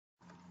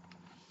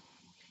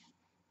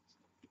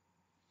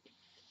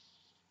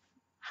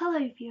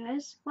Hello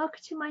viewers, welcome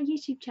to my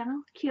YouTube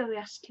channel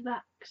Curiosity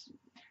Box,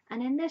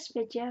 and in this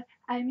video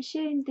I'm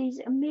showing these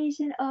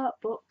amazing art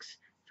books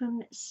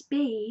from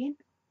Spain.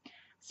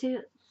 So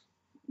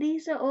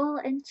these are all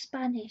in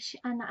Spanish,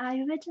 and I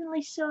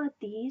originally saw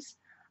these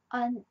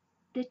on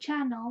the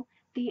channel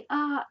The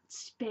Art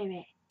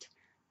Spirit,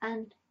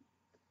 and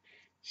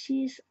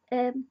she's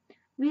a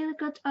really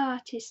good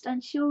artist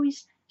and she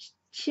always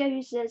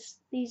shows us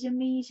these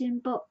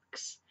amazing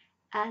books,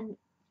 and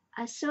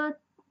I saw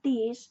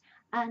these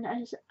and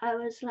I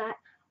was like,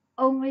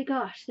 oh my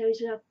gosh,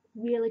 those are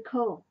really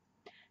cool.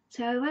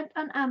 So I went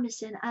on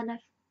Amazon and I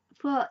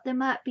thought there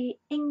might be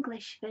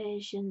English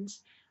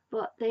versions,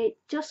 but they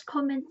just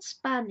come in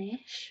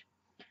Spanish.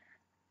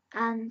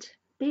 And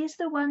these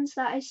are the ones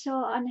that I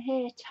saw on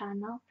her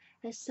channel.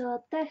 I saw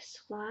this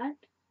one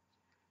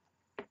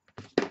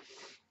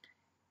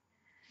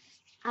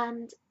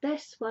and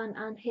this one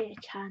on her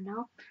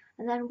channel,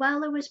 and then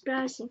while I was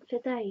browsing for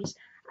those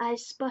I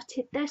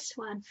spotted this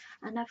one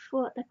and I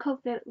thought the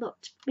cover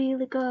looked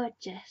really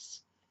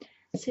gorgeous.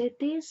 So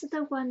these are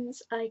the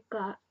ones I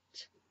got.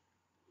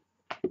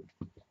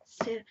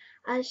 So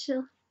I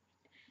shall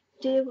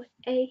do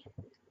a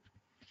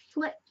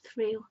flip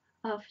through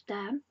of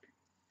them.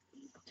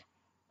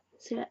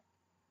 So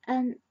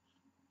and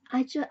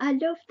I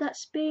love that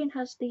Spain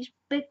has these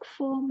big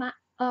format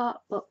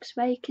art books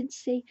where you can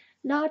see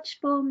large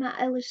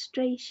format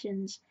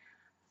illustrations,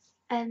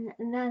 and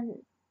then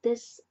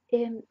there's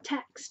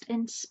text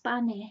in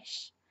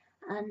Spanish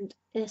and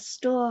a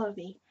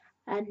story,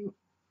 and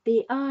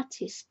the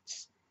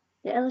artists,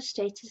 the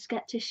illustrators,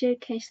 get to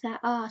showcase their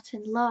art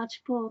in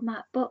large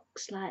format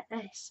books like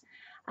this.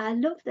 I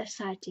love this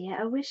idea.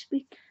 I wish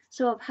we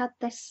sort of had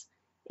this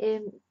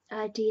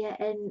idea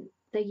in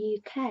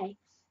the UK,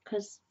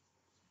 because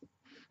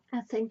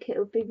I think it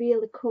would be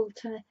really cool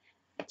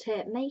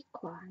to make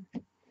one.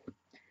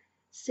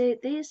 So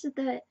these are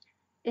the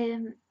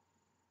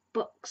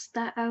books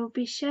that I will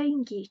be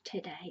showing you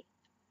today.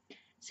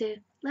 So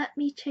let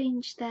me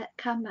change the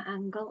camera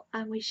angle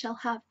and we shall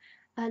have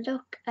a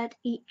look at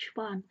each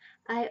one.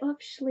 I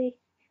obviously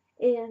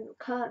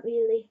can't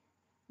really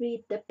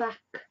read the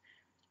back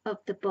of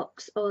the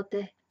books or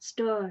the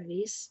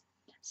stories,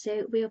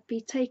 so we'll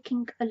be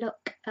taking a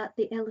look at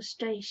the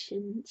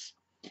illustrations,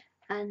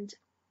 and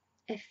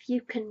if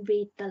you can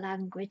read the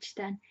language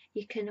then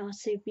you can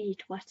also read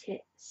what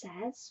it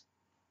says.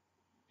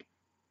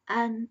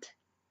 And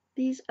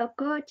these are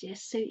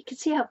gorgeous, so you can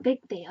see how big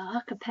they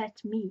are compared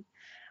to me.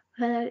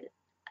 But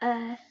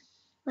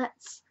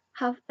let's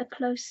have a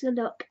closer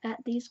look at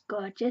these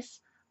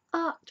gorgeous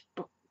art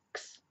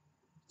books.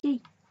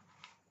 Yay.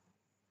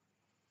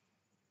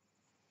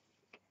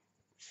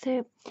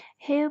 So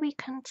here we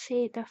can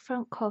see the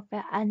front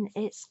cover, and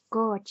it's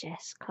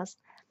gorgeous because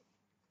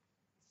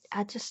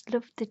I just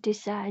love the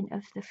design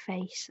of the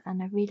face,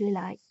 and I really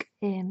like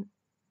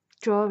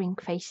drawing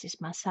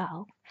faces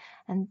myself.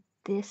 And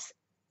this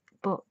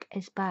book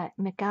is by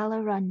Miguel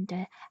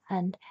Aranda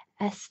and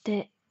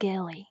Esther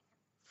Gilly,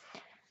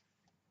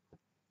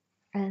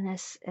 and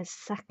it's a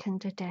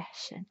second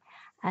edition.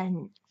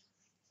 And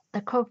the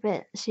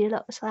cover, she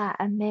looks like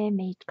a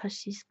mermaid because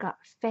she's got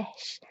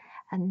fish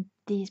and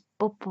these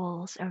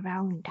bubbles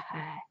around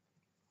her.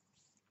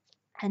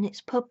 And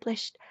it's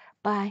published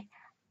by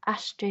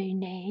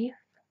Astronave.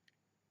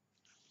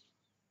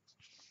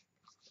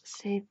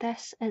 So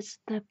this is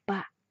the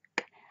back,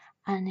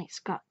 and it's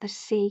got the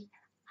sea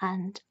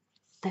and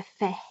the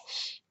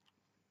fish.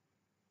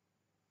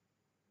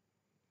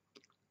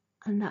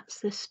 And that's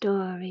the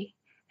story.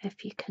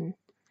 If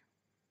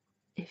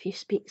you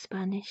speak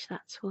Spanish,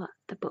 that's what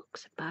the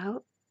book's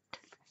about.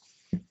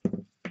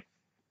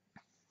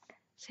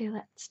 So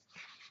let's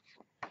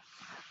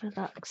have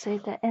a look. So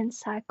the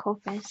inside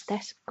covers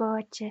this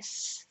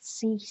gorgeous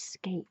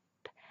seascape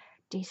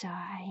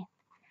design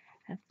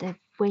of the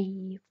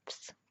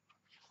waves.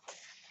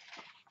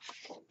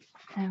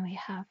 And we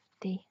have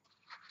the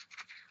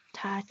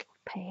title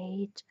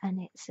page, and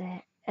it's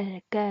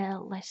a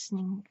girl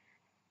listening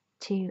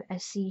to a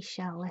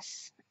seashell,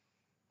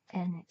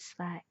 and it's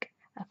like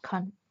a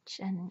conch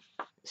and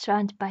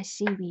surrounded by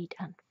seaweed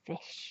and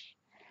fish,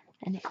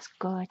 and it's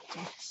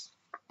gorgeous.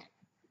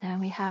 Then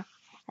we have,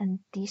 and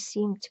these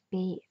seem to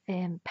be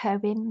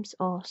poems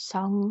or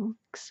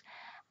songs,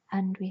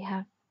 and we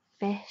have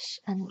fish,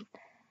 and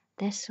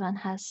this one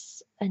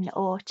has an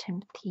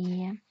autumn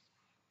theme.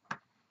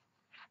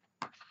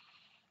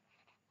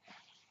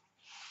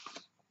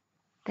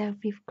 Then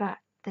we've got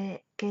the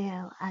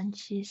girl, and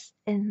she's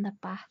in the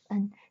bath,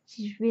 and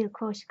she's really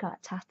cool. She's got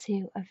a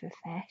tattoo of a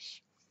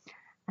fish,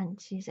 and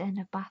she's in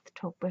a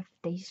bathtub with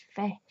these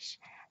fish.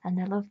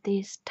 And I love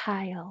these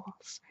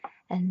tiles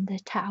and the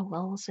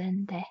towels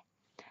and the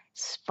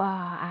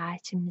spa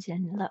items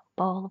and a little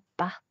bowl of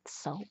bath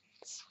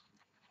salts.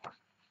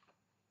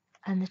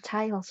 And the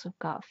tiles have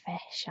got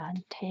fish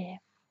on too.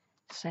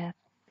 So I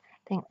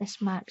think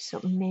this might be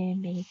some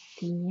mermaid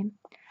theme.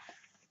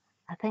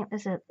 I think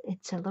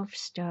it's a love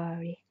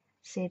story.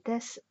 See,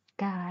 this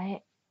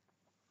guy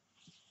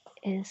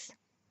is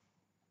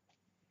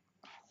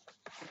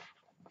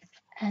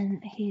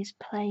and he's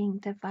playing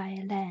the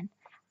violin,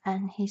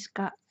 and he's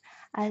got,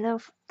 I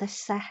love the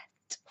set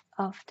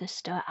of the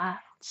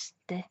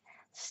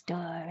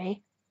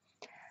story,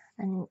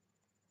 and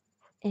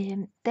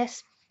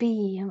this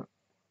beam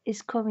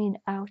is coming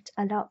out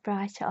a lot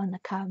brighter on the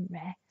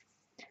camera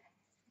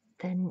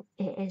than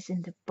it is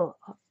in the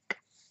book.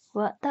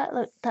 Well, that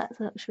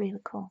looks really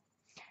cool.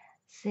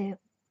 So,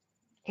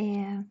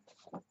 and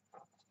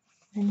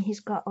he's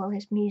got all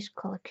his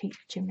musical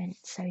accoutrements,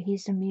 so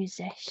he's a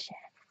musician.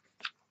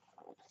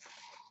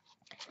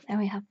 Then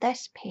we have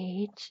this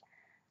page,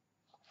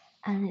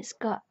 and it's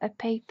got a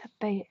paper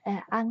boat,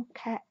 an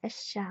anchor, a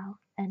shell,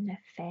 and a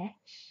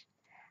fish.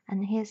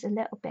 And here's a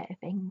little bit of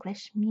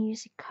English.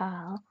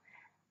 Musical,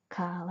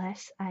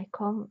 Carlos, I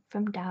come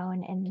from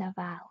down in the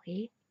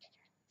valley.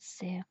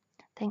 So I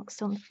think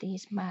some of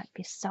these might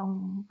be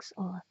songs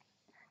or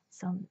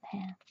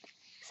something.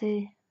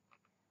 So,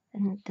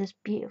 and there's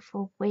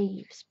beautiful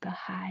waves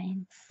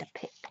behind the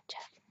picture.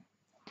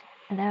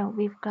 And then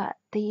we've got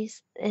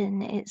these,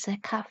 and it's a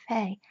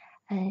cafe,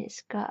 and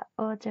it's got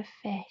other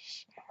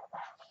fish,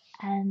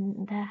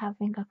 and they're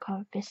having a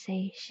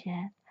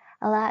conversation.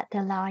 I like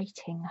the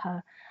lighting,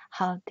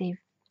 how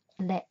they've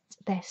lit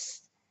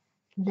this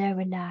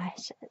very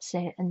nice,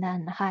 so, and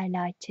then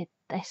highlighted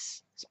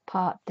this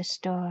part of the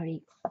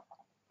story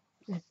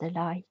with the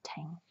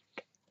lighting.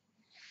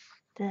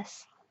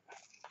 This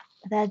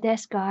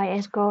guy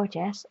is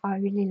gorgeous. I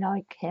really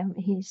like him.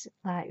 He's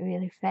like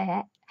really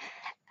fit,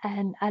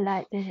 and I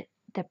like the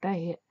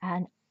boat,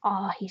 and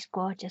oh, he's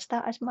gorgeous.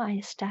 That is my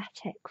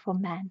aesthetic for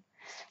men.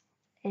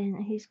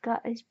 And he's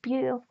got his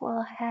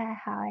beautiful hair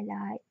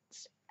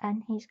highlights,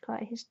 and he's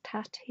got his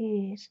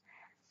tattoos.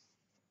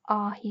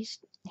 Oh, he's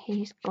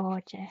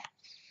gorgeous.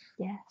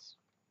 Yes,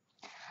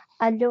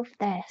 I love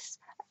this.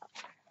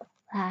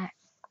 I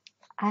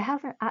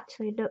haven't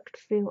actually looked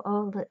through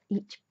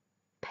each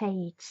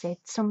page, so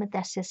some of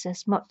this is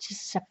as much a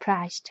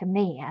surprise to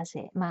me as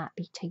it might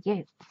be to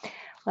you.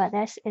 But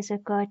this is a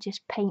gorgeous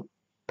paint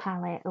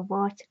palette, a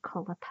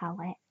watercolor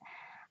palette,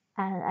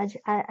 and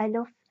I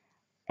love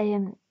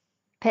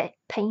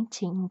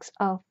paintings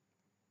of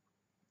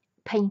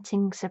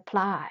painting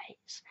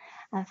supplies.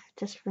 I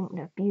just think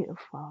they're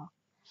beautiful.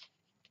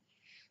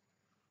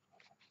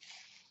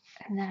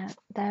 And now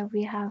there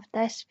we have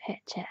this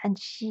picture, and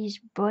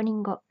she's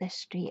running up the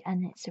street,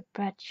 and it's a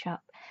bread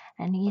shop,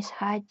 and he's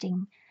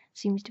hiding,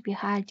 seems to be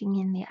hiding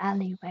in the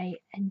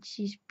alleyway, and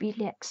she's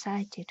really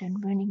excited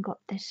and running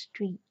up the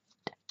street.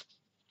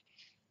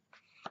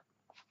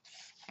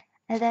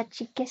 And then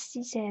she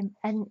kisses him,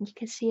 and you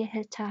can see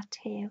her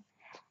tattoo,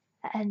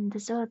 and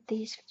there's all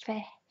these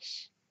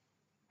fish,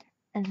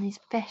 and these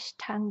fish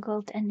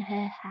tangled in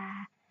her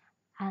hair,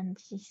 and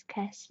she's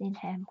kissing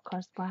him,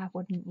 because why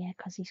wouldn't you,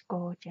 because he's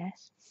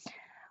gorgeous.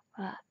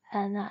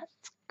 And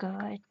that's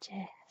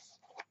gorgeous.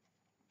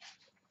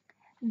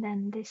 And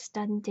then they're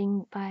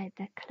standing by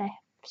the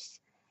cliffs,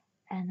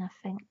 and I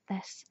think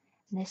this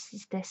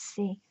is the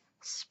sea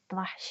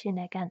splashing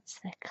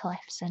against the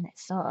cliffs, and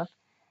it's sort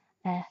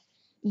of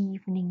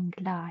evening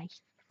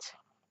light.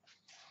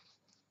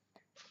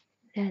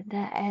 I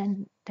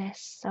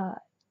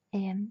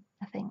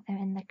think they're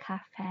in the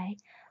cafe,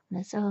 and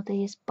there's all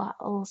these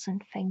bottles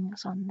and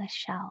things on the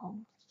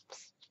shelves.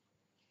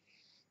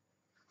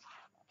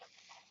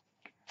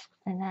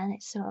 And then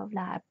it's sort of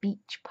like a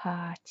beach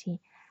party,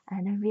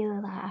 and I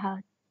really like how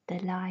the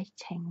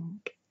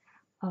lighting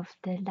of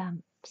the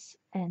lamps,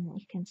 and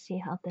you can see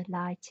how the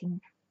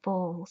lighting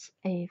falls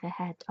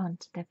overhead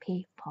onto the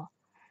people.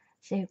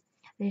 So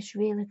there's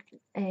really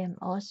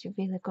also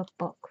really good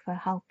book for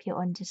help you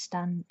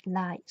understand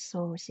light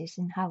sources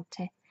and how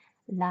to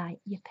light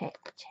your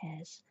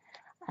pictures,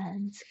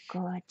 and it's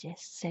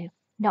gorgeous. So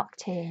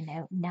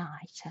Nocturno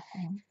night, I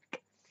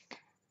think.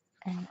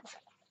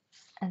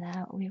 And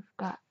now we've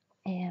got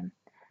a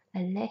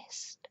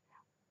list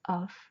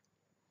of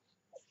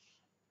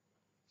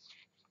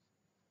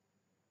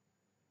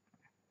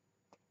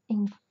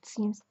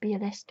seems to be a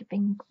list of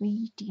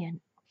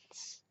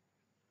ingredients,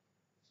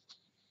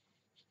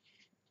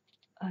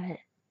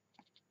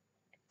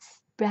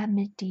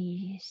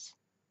 remedies.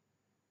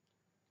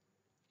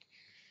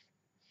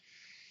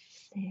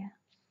 So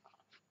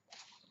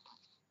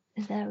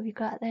there we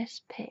got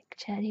this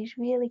picture. He's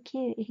really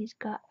cute. He's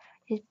got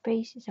his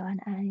braces on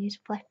and he's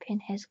flipping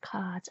his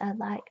cards. I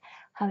like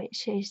how it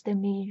shows the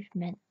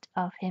movement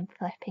of him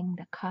flipping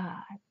the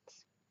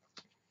cards.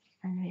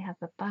 And we have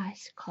a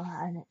bicycle,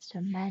 and it's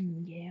a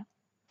menu.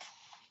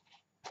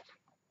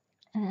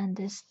 And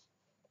there's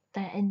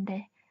in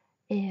the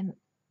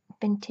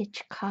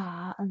vintage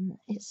car, and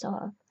it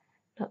sort of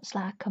looks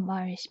like a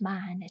Morris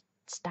Minor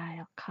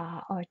style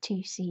car, or a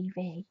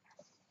 2CV,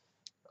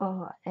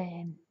 or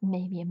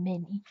maybe a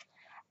Mini.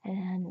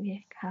 And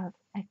we have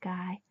a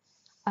guy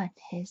on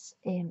his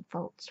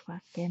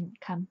Volkswagen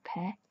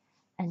camper,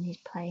 and he's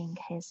playing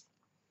his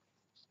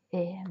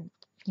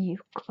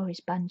uke or his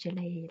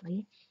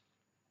banjolele,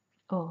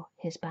 or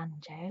his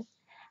banjo,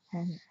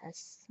 and it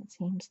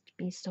seems to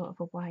be sort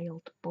of a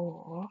wild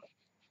boar.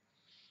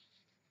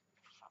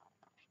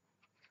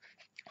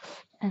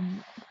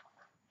 And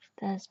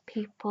there's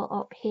people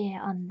up here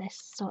on this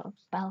sort of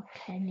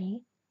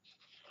balcony.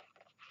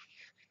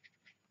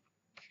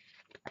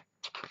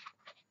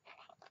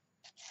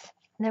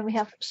 Then we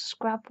have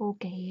Scrabble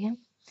game,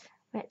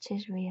 which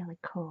is really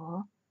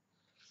cool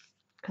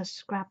because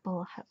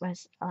Scrabble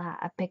was like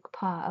a big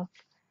part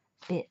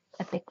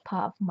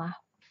of my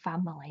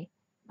family.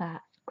 My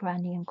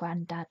granny and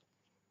granddad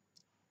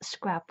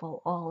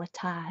Scrabble all the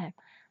time,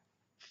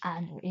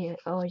 and we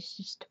always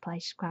used to play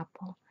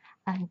Scrabble.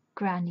 And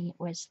Granny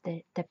was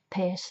the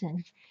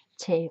person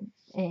to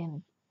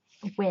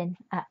win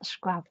at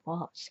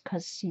Scrabble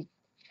because she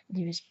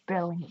was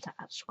brilliant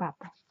at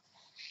Scrabble.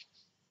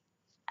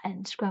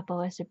 And Scrabble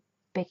was a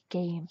big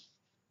game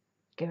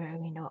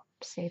growing up,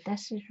 so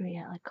this is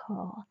really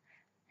cool.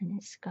 And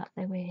it's got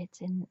the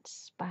words in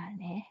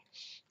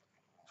Spanish.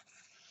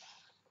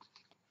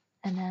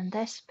 And then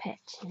this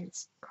picture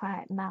is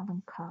quite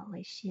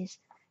melancholy. She's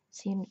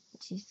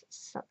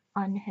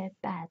on her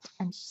bed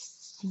and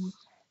she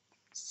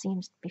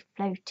seems to be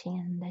floating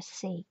in the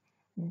sea,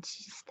 and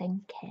she's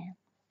thinking.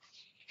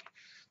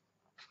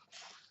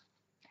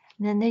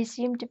 And then they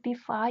seem to be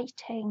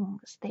fighting.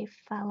 They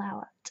fell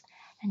out,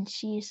 and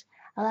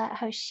I like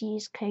how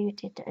she's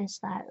coded as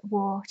like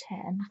water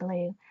and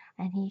blue,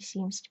 and he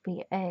seems to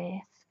be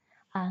earth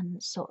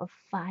and sort of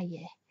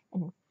fire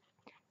and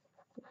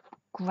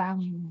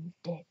grounding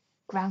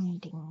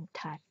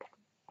type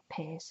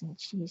person.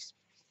 She's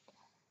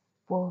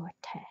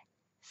water.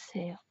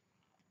 So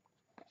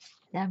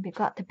then we've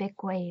got the big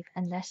wave,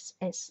 and this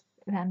is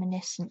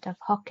reminiscent of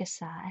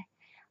Hokusai,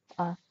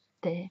 of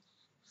the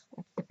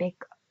big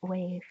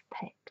wave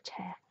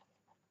picture.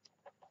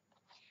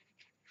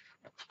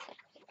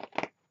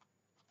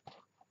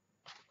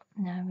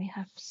 Now we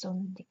have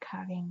somebody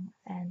carrying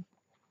a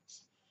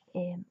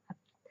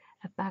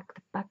bag.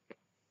 The bag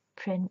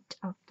print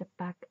of the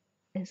bag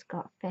has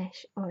got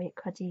fish, or it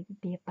could even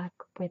be a bag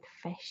with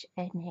fish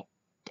in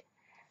it.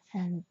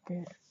 And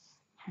the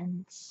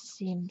hand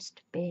seems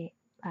to be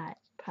like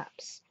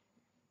perhaps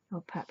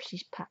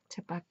she's packed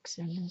her bags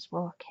and is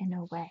walking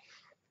away.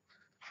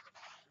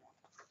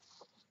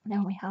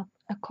 Then we have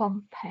a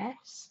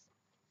compass.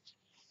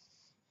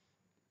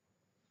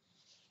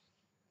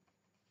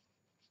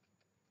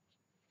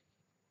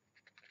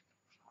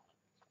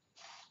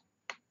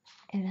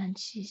 And then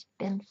she's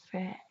been for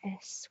a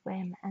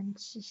swim, and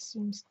she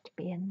seems to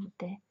be in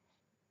the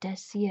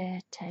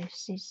desert.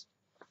 She's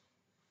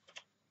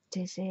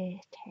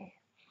deserted.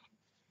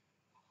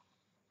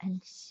 And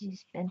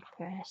she's been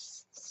for a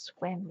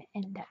swim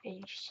in the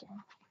ocean.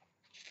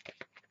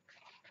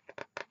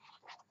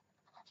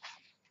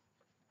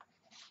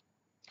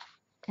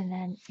 And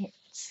then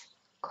it's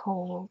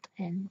cold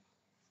and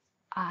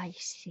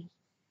icy,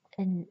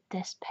 and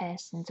this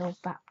person's all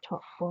wrapped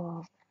up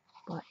warm,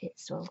 but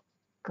it's all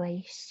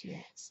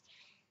glaciers.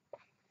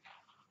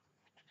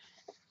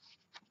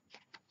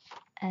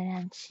 And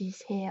then she's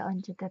here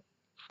under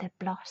the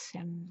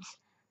blossoms,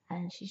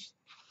 and she's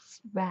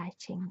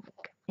writing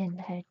in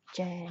her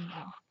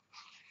journal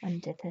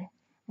and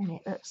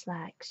it looks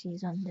like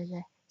she's under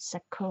the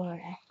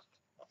sakura.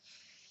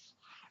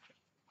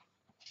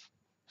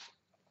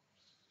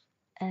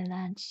 And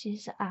then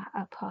she's at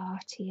a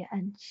party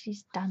and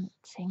she's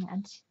dancing,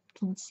 and you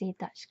can see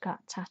that she's got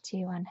a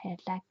tattoo on her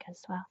leg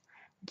as well,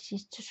 and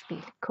she's just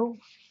really cool.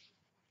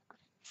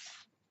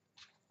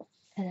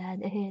 And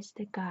then here's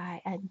the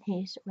guy, and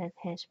he's with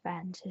his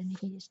friends and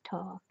he's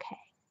talking.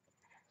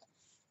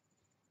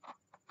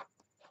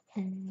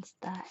 And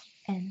that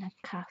in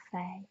a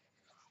cafe.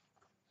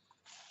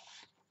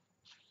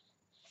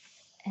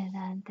 And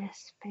then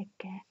this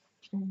figure,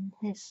 and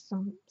there's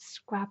some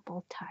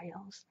Scrabble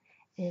tiles,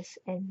 is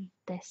in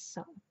this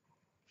sort of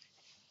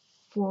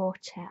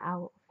water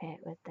outfit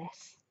with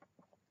this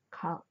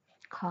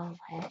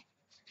collar.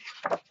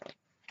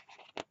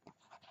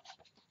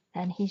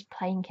 And he's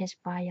playing his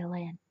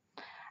violin.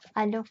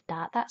 I love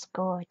that, that's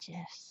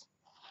gorgeous.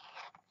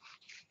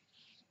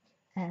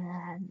 And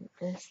then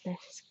there's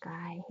this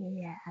guy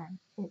here, and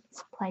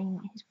it's playing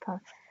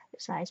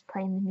it's like he's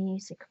playing the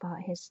music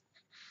about his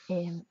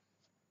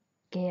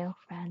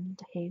girlfriend,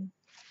 who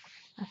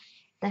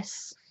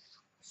this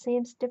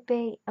seems to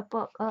be a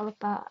book all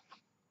about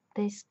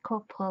this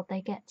couple.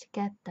 They get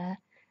together,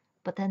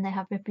 but then they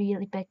have a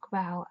really big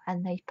row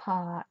and they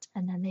part,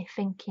 and then they're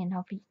thinking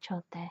of each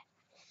other.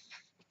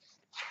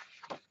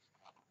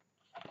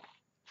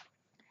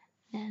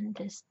 And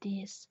there's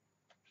these,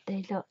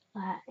 they look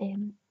like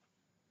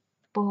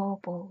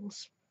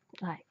baubles,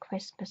 like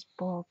Christmas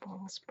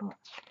baubles, but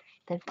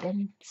they've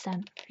been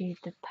sent through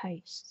the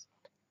post.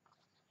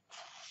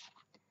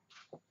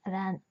 And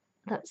then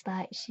looks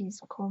like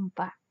she's come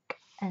back,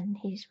 and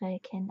he's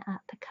working at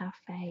the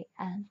cafe,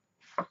 and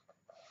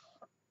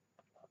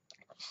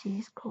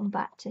she's come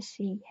back to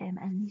see him,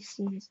 and he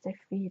sees her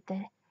through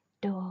the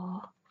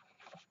door.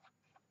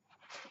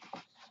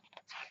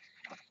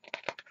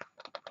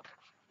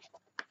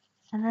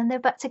 And then they're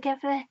back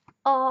together.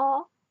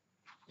 Oh!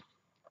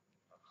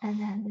 And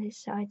then they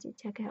decided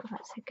to get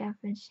back together,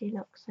 and she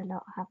looks a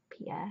lot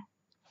happier.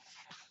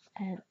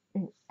 And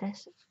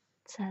this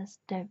says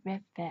the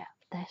river,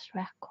 this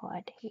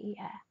record here.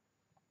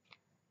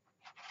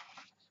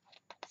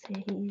 So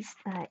he's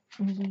like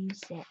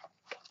music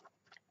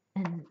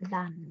and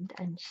land,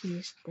 and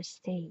she's the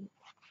sea.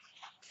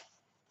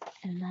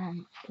 And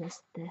then there's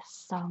this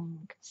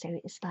song, so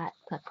it's like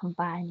the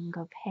combining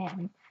of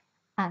him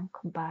and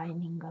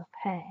combining of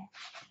her.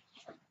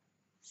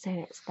 So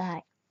it's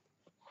like,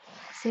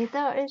 so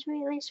that is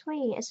really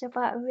sweet. It's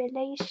about a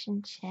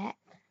relationship,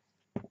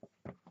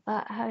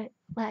 but how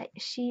like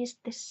she's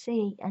the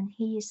sea and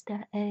he's the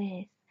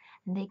earth,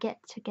 and they get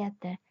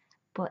together,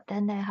 but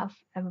then they have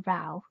a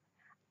row,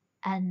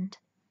 and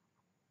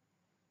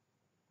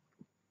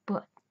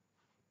but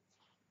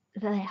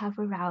they have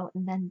a row,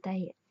 and then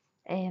they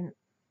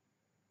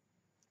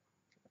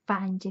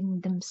finding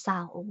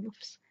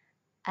themselves,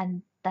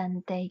 and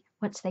then they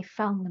once they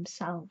found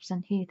themselves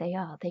and who they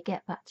are, they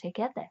get back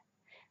together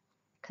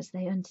because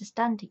they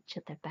understand each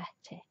other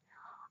better.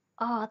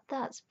 Oh,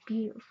 that's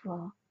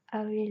beautiful.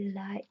 I really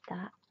like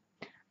that.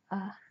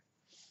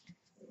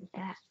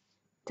 That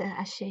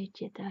I showed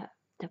you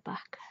the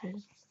back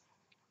of.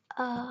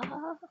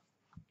 Oh,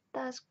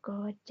 that's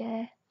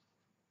gorgeous.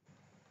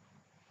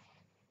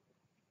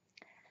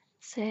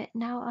 So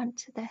now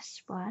onto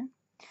this one.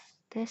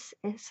 This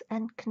is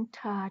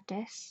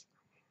Encantados,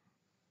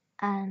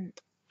 and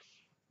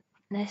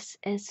this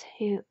is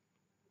who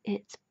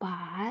it's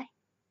by.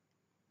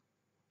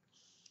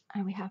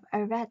 And we have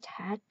a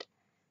redhead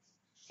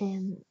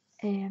in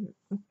a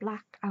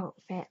black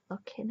outfit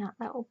looking at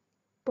little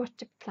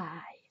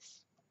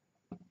butterflies.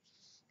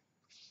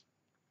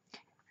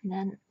 And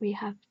then we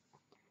have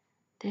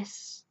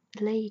this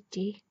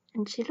lady,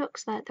 and she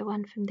looks like the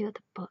one from the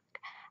other book,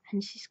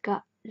 and she's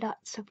got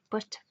lots of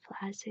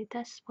butterflies. So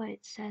that's what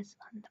it says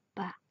on the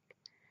back.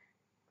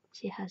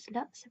 She has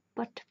lots of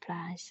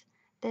butterflies.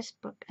 This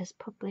book is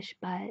published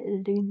by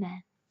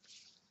Lumen.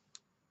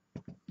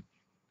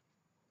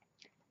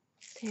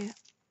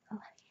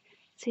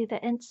 So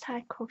the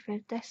inside cover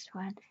of this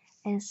one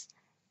is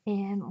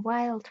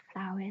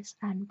wildflowers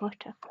and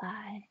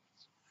butterflies.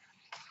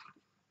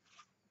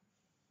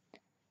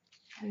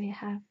 So we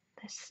have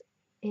this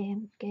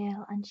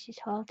girl, and she's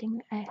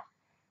holding a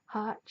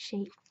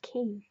heart-shaped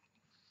key.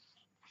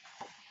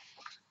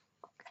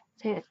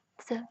 So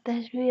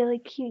there's really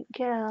cute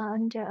girl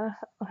under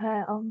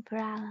her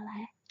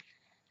umbrella,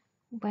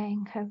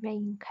 wearing her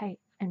raincoat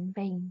and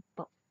rain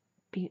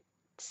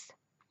boots.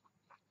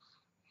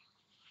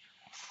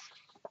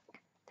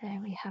 There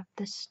we have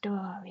the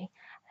story,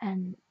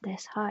 and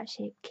this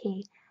heart-shaped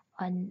key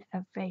on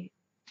a rope.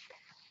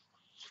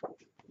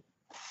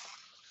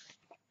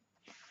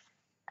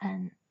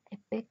 And a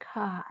big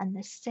heart, and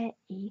the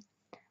city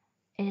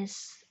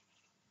is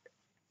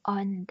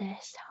on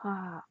this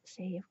heart.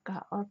 So you've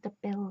got all the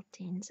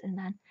buildings, and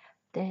then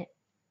the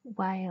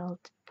wild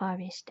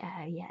forest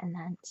area, and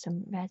then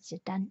some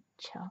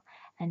residential,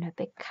 and a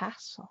big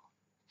castle.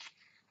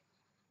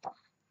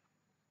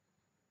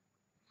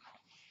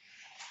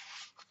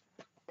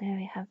 There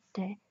we have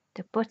the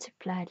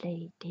butterfly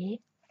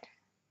lady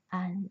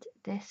and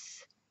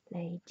this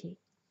lady.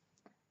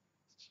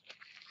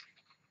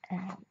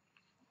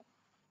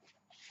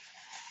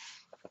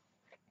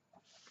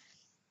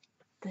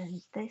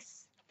 Then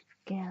this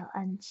girl,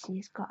 and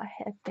she's got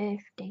her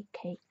birthday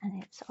cake,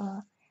 and it's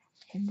all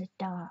in the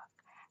dark.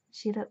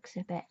 She looks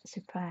a bit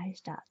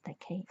surprised at the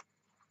cake.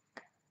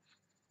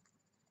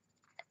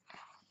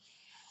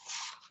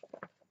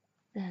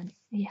 Then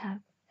we have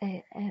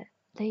a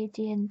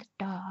lady in the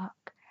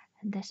dark,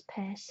 and this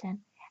person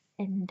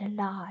in the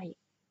light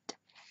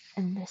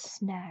in the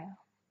snow.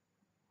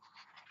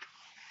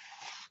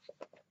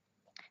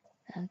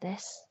 And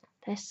this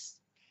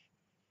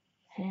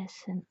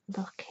person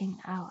looking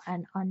out,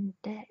 and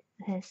under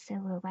her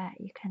silhouette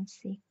you can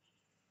see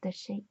the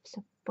shapes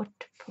of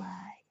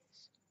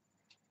butterflies.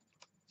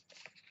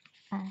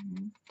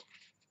 And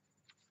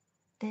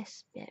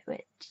this bit,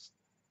 which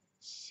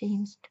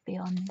seems to be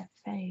on the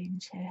phone,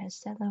 so her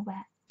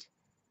silhouette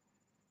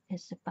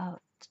is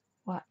about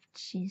what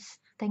she's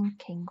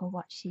thinking or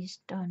what she's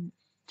done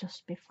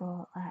just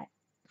before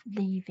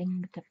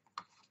leaving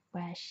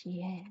where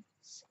she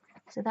is.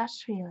 So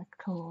that's really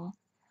cool.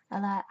 I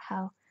like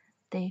how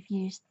they've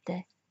used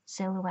the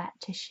silhouette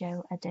to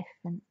show a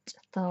different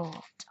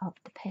thought of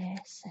the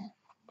person.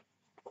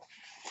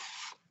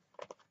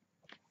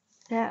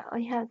 There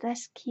we have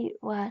this cute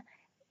one,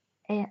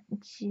 and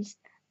she's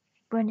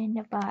running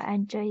about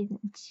enjoying.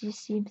 She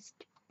seems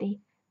to be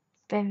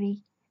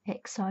very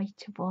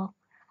excitable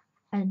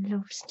and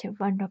loves to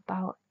run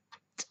about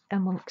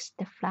amongst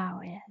the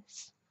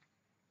flowers.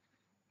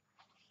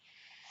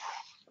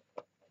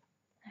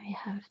 We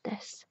have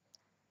this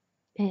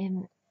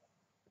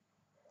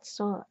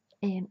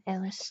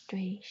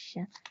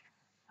illustration.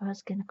 I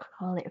was going to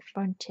call it a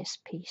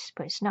frontispiece,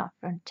 but it's not a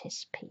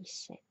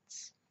frontispiece.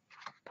 It's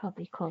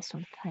probably called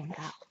something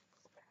else.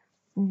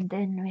 And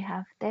then we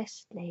have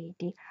this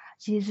lady.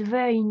 She's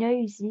very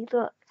nosy.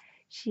 Look,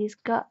 she's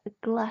got a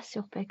glass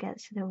up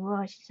against the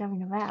wall. She's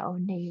having a rattle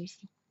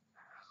nosy.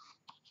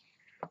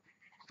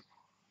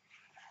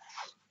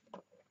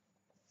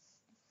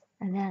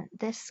 And then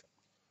this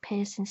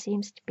person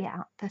seems to be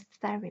at the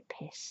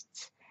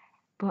therapist,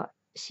 but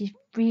she's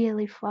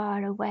really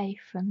far away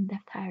from the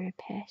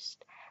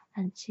therapist,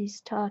 and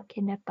she's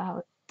talking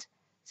about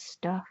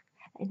stuff.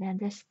 And then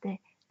there's the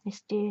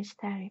mysterious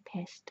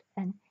therapist,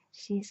 and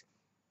she's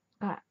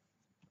got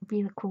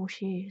really cool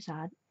shoes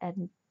on,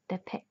 and the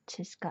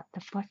picture's got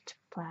the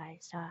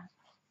butterflies on.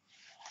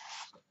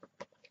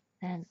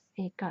 Then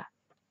we got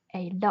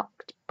a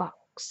locked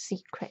box,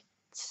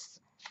 secrets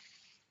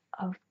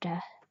of the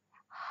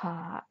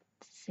heart.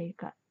 So you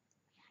got,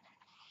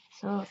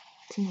 so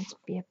it seems to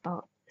be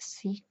about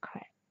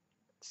secrets.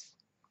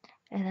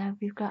 And then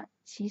we've got,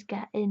 she's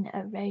getting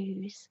a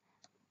rose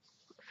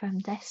from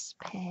this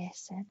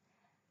person,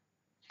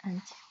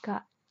 and she's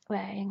got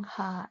wearing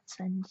hearts,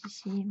 and she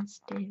seems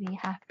to be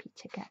happy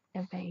to get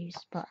the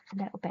rose, but a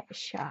little bit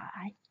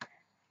shy.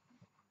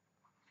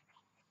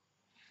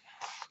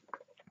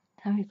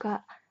 And we've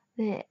got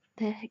the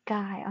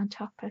guy on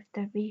top of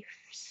the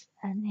reefs,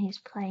 and he's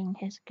playing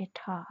his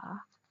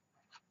guitar.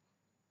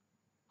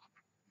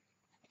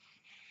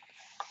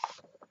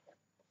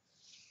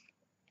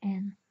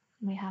 And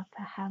we have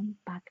a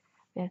handbag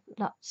with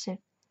lots of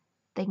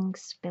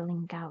things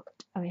spilling out.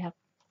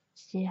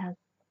 She has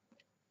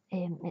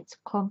its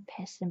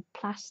compass and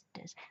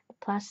plasters. The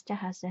plaster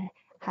has a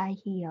high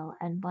heel,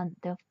 and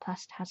the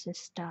plaster has a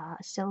star,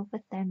 a silver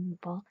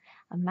thimble,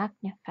 a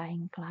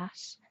magnifying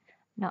glass.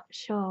 Not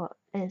sure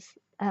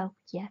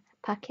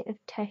packet of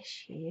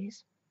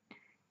tissues,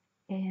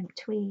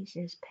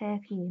 tweezers,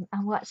 perfume,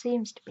 and what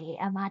seems to be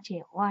a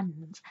magic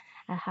wand,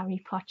 a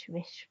Harry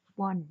Potterish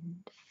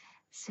wand.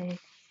 So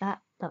that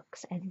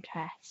looks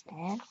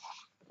interesting.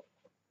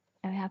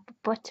 And we have a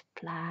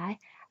butterfly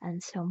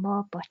and some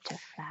more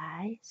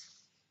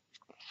butterflies.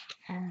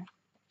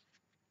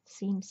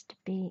 Seems to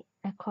be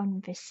a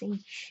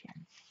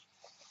conversation.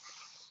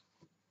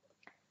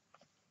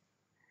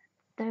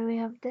 Then we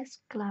have this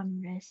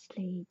glamorous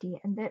lady,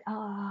 and then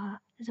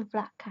there's a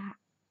black cat.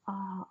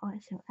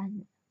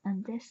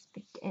 And this,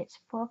 it's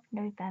 4th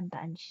November,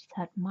 and she's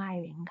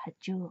admiring her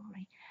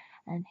jewellery.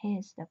 And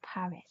here's the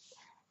parrot.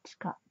 It's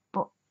got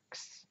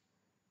books,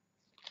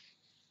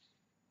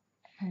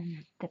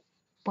 and the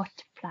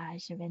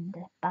butterflies are in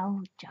the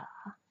bell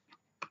jar.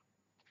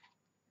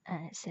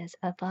 And it says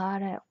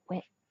Avara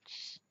Witch.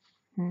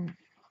 And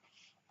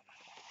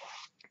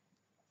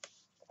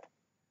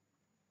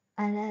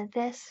then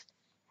this,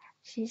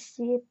 she's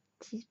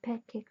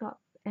picking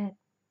up a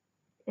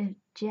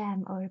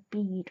gem or a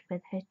bead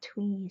with her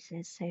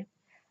tweezers, so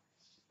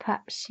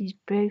perhaps she's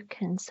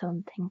broken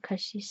something,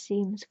 because she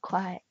seems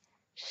quite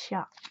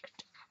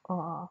shocked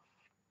or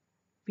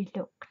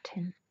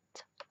reluctant.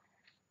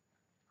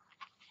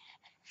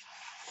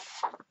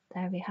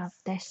 There we have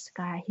this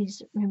guy. He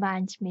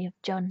reminds me of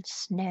Jon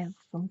Snow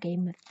from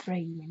Game of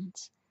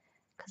Thrones,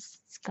 because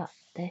he's got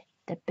the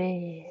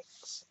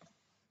beards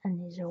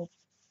and he's all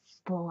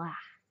black.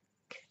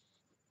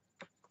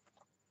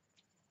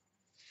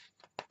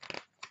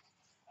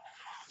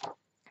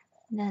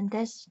 And then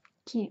this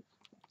cute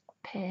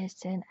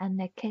person, and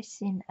they're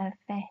kissing a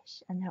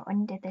fish, and they're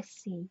under the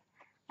sea,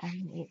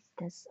 and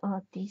there's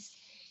all these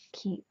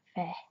cute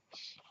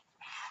fish.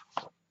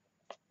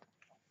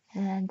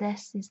 And then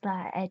this is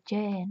like a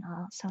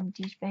journal.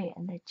 Somebody's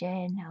written the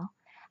journal,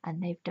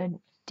 and they've done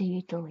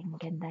doodling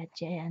in their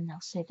journal.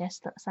 So this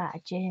looks like a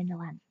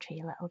journal entry,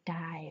 a little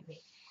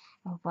diary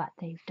of what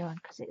they've done,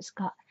 because it's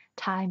got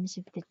times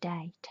of the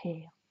day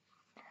too.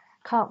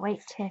 Can't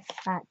wait to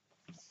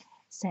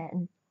sit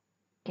and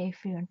go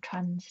through and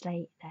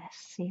translate this,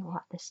 see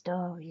what the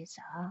stories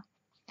are.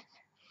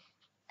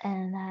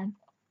 And then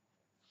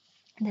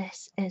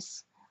this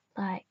is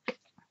like,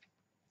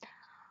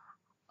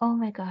 oh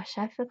my gosh,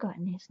 I've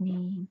forgotten his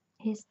name.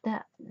 He's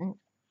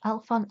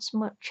Alphonse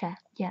Mucha.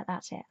 Yeah,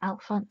 that's it,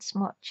 Alphonse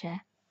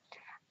Mucha.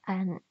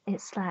 And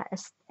it's like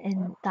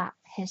in that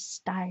his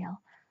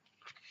style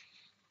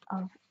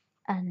of,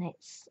 and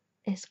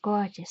it's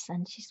gorgeous.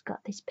 And she's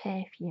got these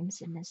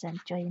perfumes and is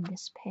enjoying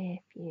this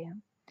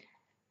perfume.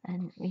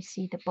 And we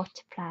see the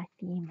butterfly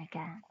theme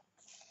again.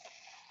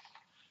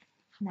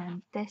 And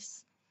then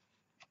this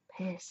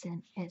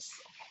person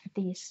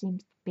these seem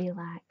to be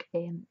like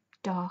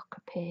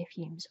darker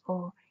perfumes,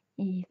 or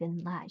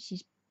even like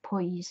she's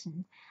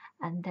poison.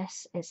 And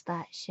this is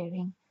like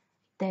showing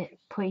the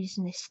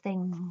poisonous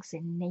things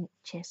in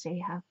nature. So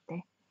you have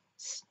the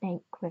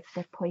snake with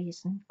the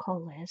poison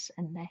colours,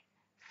 and the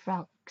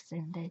frogs,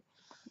 and the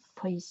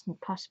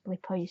possibly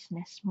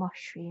poisonous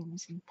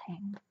mushrooms and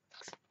things.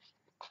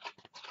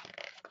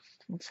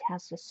 And she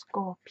has a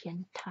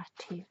scorpion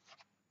tattoo.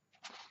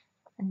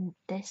 And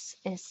this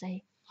is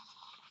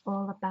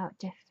all about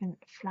different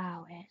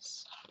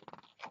flowers.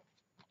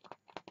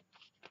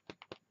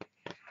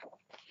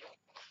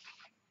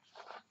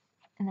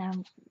 And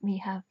then we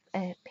have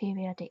a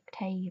periodic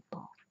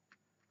table.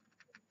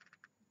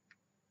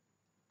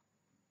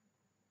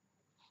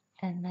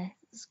 And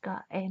it's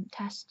got a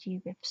test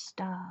tube with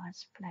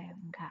stars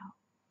flowing out.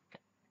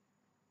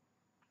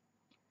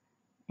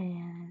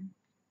 And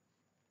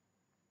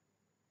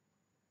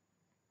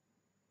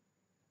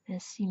there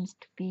seems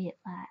to be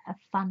like a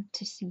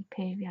fantasy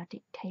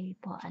periodic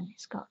table, and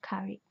it's got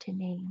character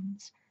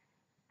names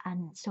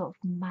and sort of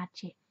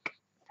magic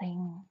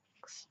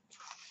things.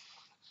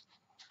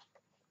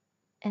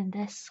 And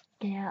this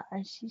girl,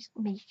 she's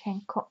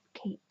making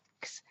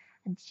cupcakes,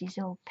 and she's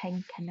all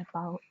pink and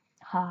about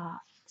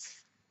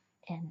hearts,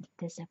 and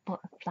there's a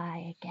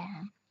butterfly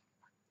again.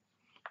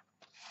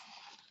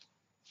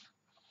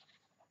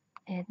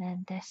 And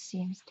then this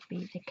seems to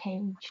be the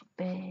caged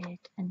bird,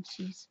 and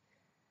she's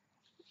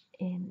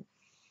in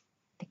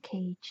the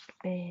caged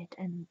bird,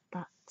 and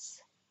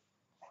that's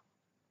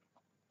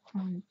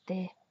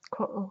the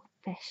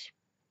cuttlefish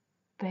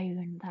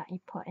bone that you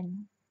put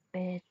in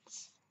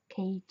birds'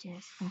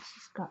 cages, and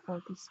she's got all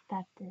these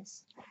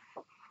feathers.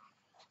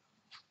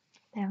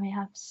 Then we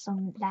have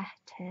some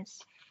letters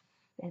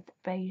with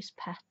rose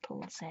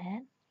petals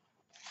in,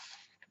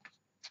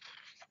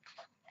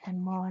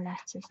 and more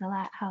letters. I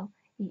like how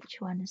each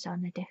one is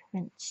on a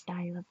different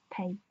style of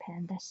paper,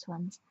 and this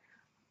one's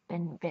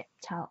been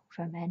ripped out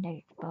from a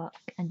notebook,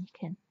 and you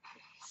can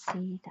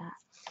see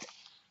that.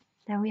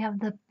 Then we have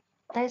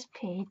this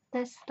page,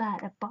 this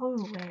like the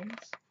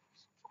borrowers,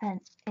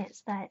 and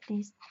it's like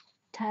these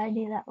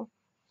tiny little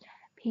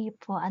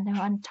people, and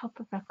they're on top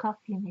of a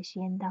coffee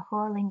machine. They're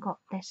hauling up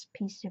this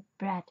piece of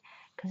bread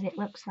because it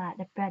looks like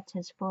the bread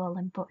has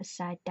fallen but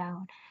upside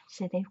down,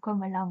 so they've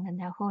come along and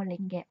they're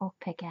hauling it up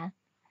again.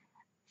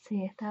 So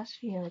yeah, that's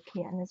really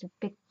cute. And there's a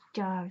big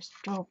jar of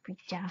strawberry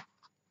jam.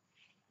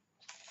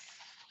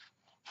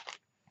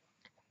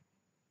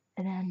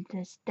 And then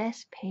there's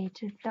this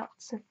page with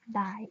lots of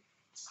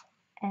lights,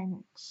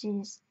 and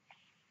she's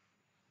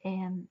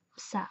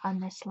sat on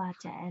this ladder,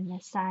 and the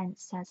sign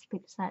says,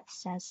 looks like it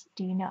says,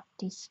 "Do not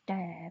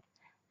disturb."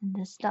 And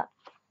there's that.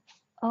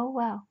 Oh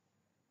wow.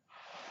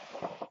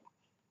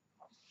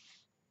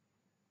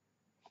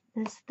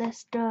 There's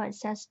this door. It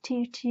says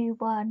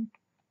 221.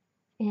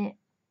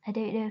 I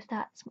don't know if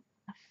that's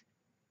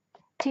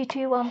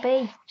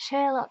 221B.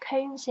 Sherlock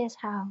Holmes's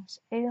house.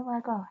 Oh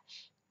my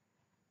gosh.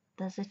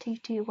 There's a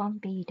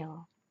 221B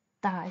door.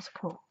 That is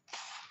cool.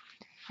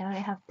 Now we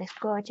have this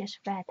gorgeous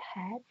red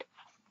head.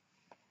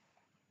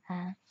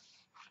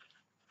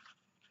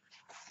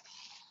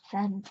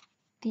 Then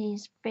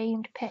these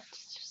framed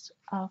pictures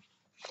of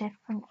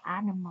different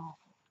animals.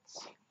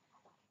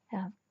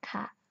 A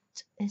cat,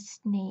 a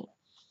snake,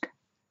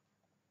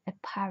 a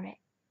parrot,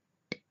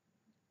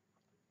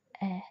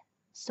 a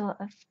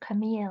sort of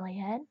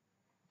chameleon,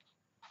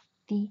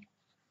 the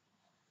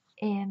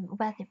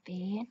weather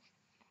vane,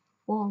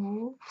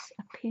 wolves,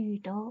 a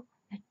poodle,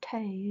 a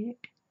toad,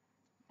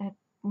 a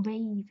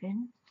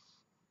raven,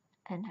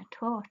 and a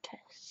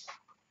tortoise.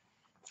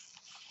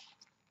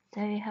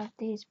 So you have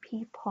these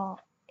people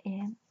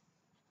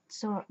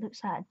so it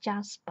looks like a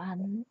jazz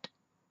band,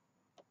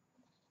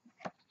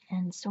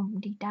 and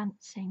somebody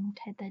dancing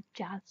to the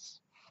jazz.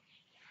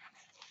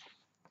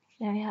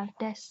 Then we have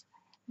this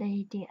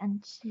lady,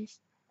 and she's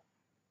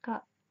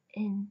got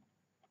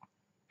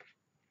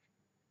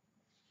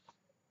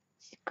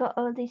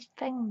all these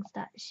things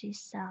that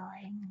she's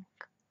selling.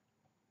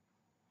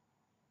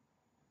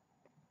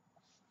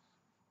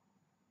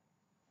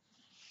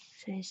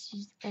 So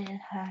she's in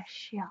her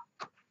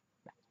shop.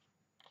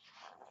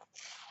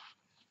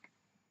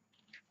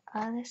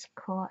 Oh, this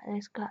court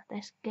has got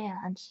this girl,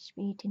 and she's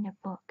reading a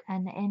book,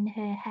 and in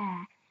her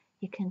hair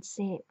you can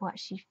see what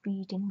she's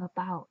reading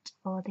about,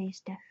 all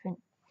these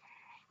different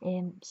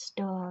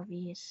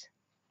stories.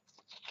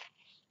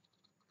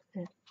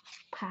 The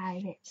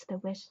pirates, the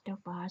Wizard of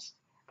Oz.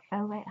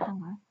 Oh wait,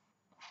 hang on.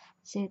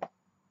 So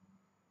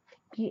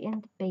Beauty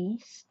and the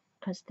Beast,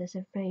 because there's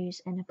a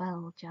rose in a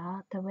bell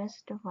jar. The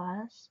Wizard of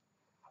Oz.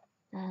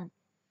 Then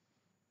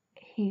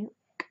Hook.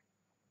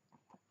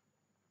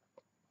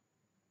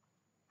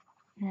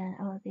 Then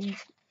all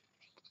these.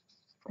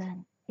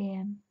 Then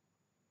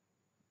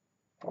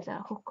is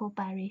that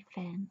Huckleberry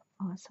Finn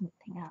or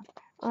something else?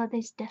 All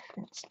these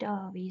different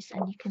stories,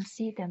 and you can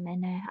see them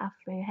in her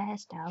afro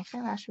hairstyle. I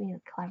think that's a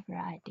really clever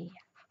idea.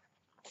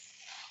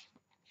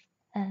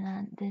 And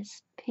then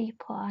there's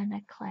people on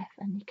a cliff,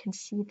 and you can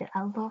see that.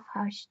 I love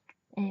how she's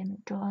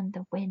drawn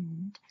the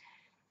wind,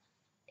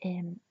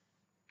 and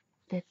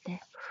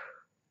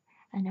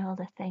all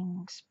the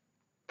things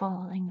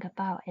falling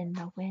about in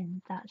the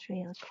wind. That's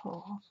really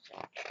cool.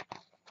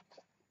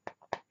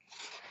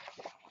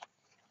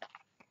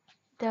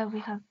 There we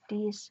have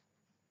these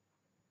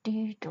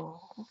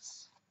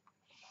doodles.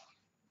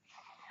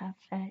 Have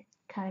a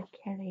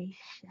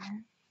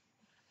calculation,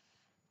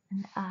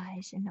 and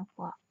eyes in a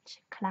watch,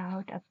 a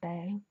cloud, a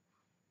bow,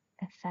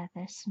 a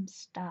feather, some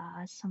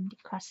stars, somebody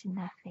crossing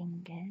their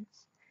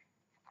fingers,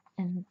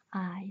 and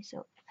eyes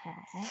up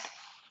there.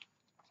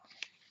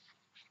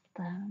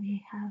 Then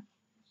we have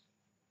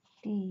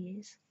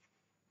these.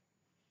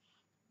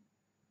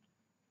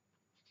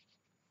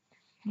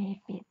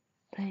 Maybe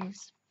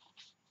those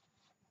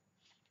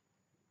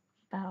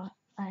about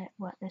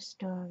what the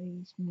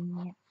stories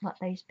mean, what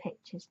those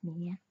pictures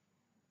mean,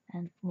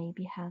 and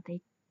maybe how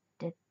they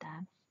did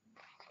them.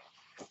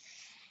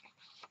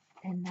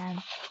 And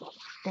then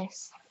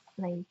this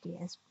lady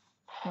is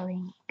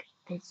pulling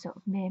this sort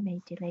of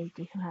mermaidy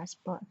lady who has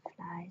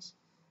butterflies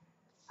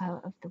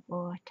out of the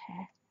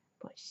water,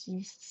 but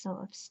she's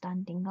sort of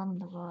standing on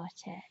the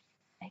water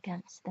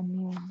against the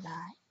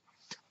moonlight.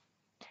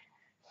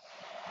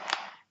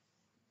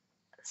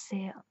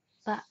 So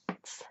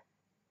that's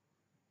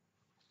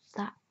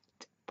that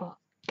book.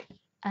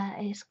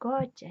 It's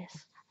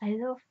gorgeous. I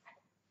love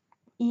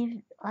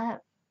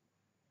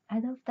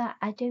that.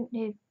 I don't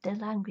know the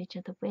language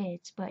of the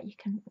words, but you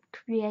can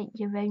create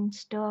your own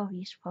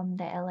stories from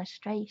the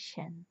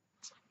illustrations.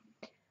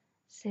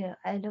 So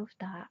I love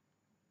that.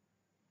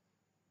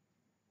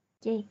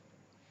 Yay.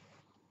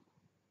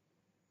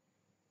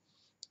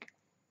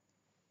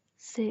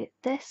 So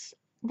this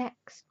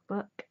next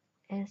book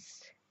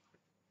is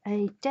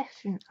a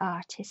different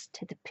artist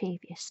to the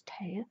previous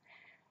two.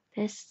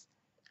 This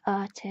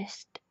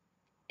artist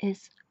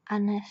is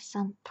Ana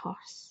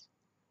Santos.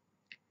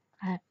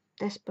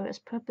 This book is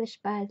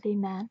published by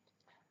Lumen,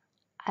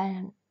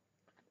 and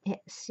it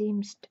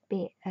seems to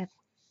be a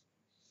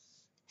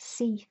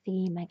sea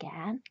theme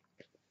again.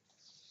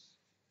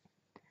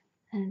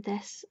 And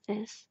this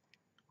is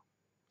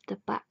the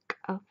back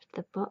of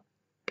the book.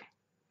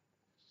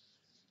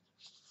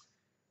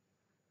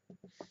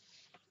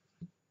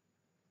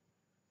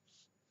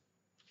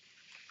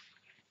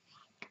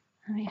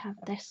 And we have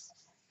this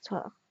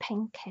sort of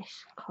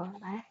pinkish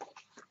colour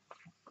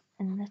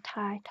in the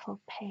title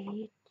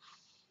page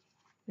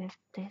with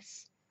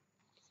this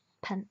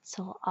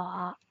pencil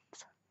art.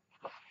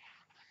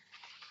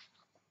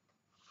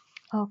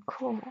 Oh,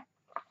 cool.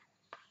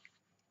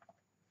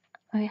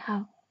 We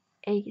have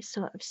a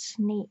sort of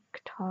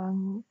snake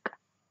tongue,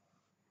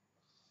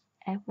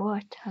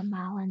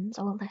 watermelons,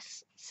 all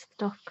this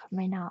stuff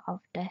coming out of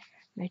the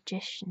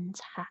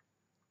magician's hat.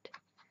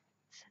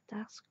 So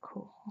that's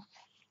cool.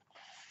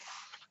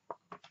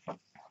 We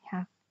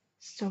have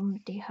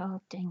somebody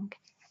holding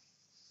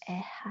a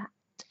hat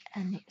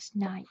and it's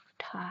night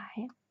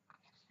time,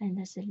 and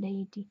there's a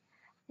lady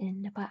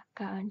in the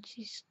background.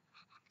 She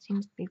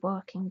seems to be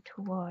walking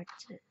towards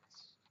us.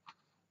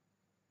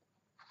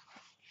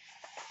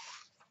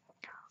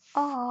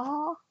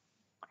 Oh,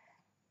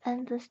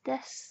 and there's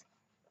this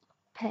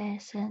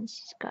person.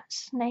 She's got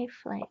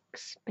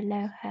snowflakes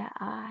below her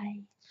eyes.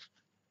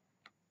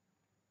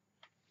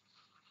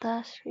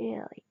 That's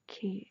really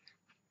cute.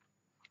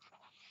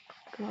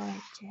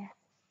 Gorgeous.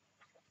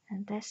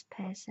 And this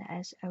person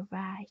is a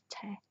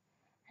writer,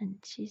 and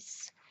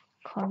she's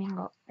coming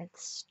up with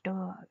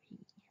stories.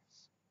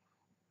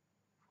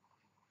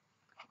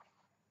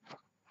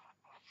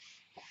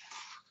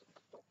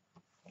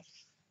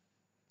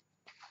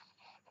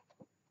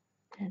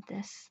 And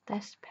this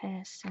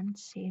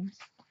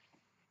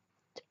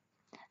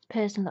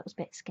person looks a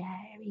bit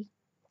scary,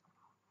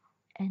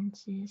 and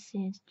she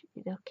seems to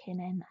be looking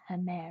in a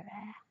mirror.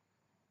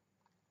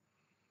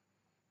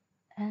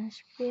 And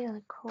it's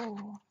really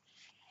cool.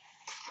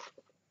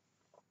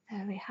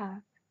 There we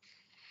have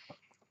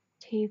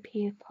two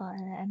people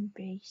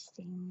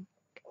embracing,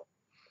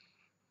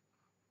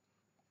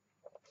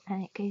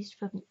 and it goes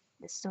from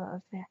the sort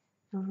of the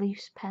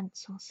loose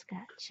pencil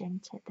sketch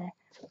into the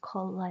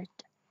coloured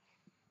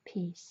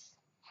piece.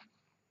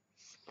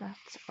 So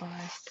that's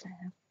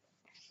awesome.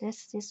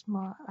 This is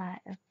more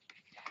like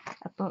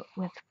a book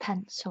with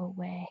pencil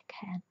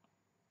working.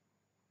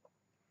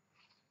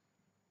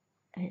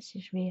 This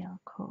is real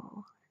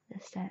cool.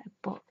 There's a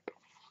book,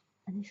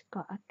 and it's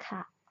got a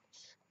cat,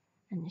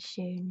 and it's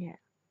showing you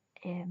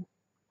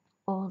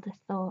all the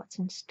thoughts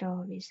and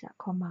stories that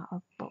come out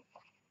of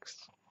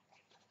books.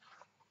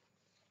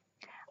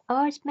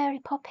 Oh, it's Mary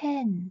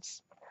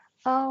Poppins.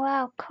 Oh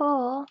wow,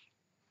 cool.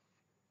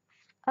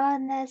 Oh,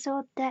 and there's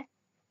all the...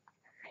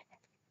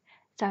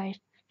 Sorry,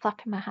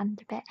 flapping my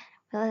hand a bit.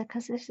 Well,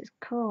 because this is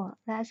cool.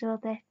 There's all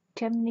the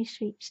chimney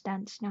sweeps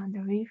dancing on the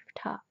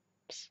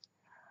rooftops.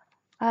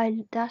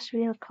 Oh, that's a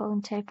real cool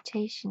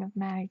interpretation of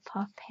Mary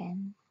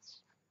Poppins.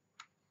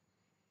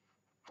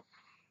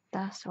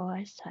 That's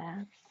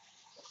awesome.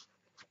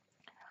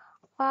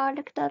 Oh,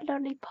 look at that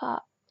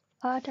lollipop.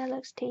 Oh, that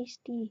looks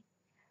tasty.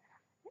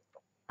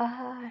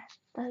 Ah,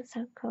 that's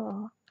so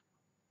cool.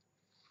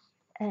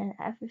 And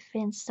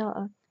everything sort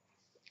of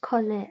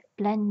colour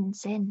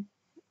blends in.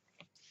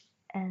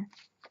 And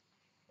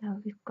now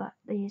we've got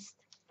these.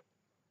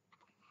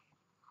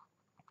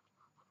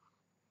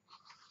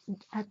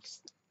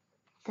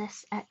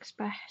 This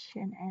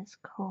expression is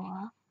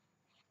cool.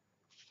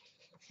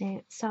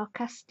 So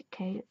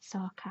sarcastico,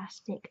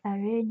 sarcastic,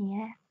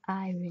 ironia,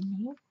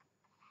 irony.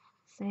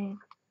 So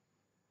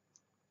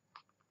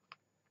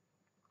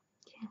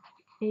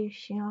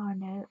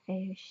oceano,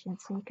 ocean.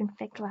 So you can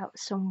figure out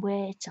some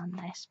words on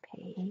this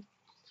page.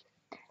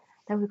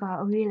 Then we've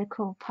got a really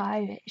cool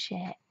pirate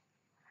ship.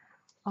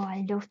 Oh,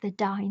 I love the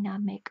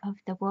dynamic of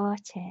the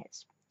water.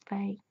 It's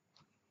very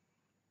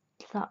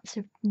lots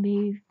of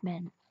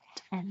movement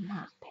in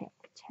that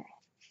picture.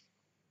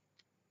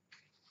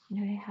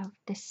 And we have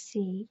the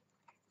sea,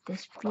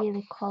 this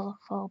really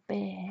colourful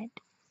bird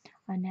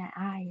on an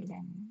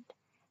island,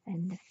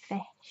 and the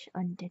fish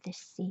under the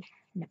sea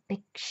and a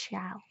big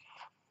shell.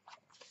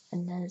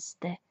 And there's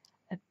a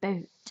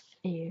boat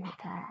over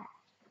there.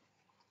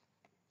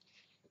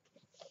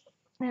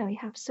 There we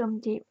have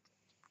somebody.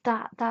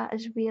 That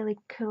is really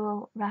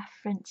cool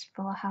reference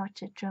for how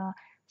to draw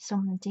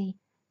somebody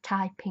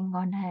typing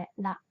on a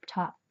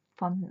laptop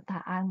from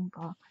that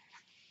angle.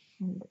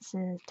 And it's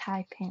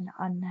typing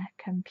on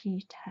a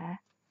computer.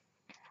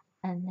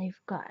 And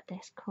they've got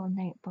this cool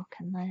notebook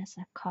and there's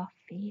a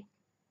coffee.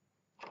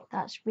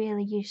 That's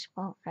really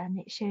useful and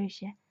it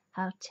shows you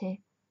how to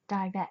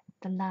direct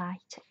the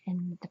light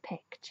in the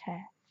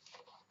picture.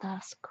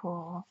 That's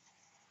cool.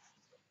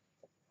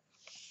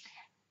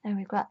 Then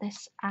we've got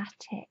this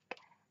attic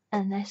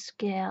and this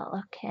girl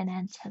looking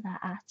into the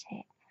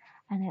attic,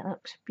 and it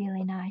looks a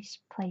really nice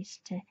place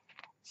to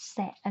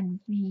sit and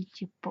read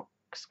your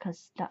books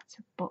because lots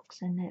of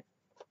books and a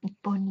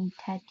bunny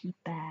teddy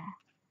bear.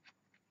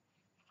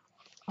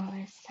 Or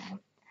is that?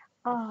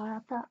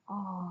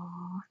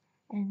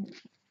 And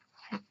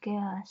a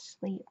girl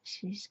asleep,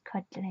 she's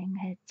cuddling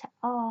her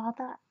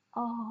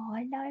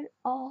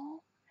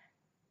hello,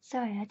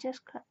 sorry, I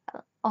just got,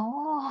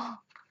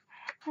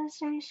 that's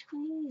so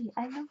sweet,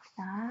 I love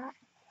that.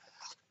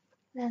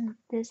 Then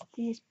there's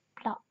these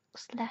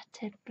blocks,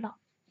 lettered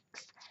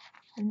blocks,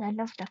 and I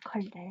love the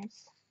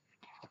colours.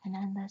 And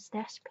then there's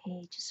this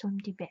page,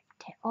 somebody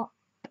ripped it up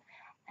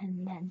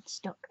and then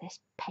stuck this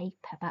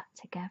paper back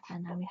together.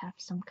 Now we have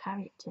some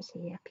characters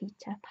here,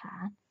 Peter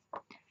Pan.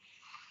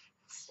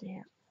 So,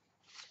 and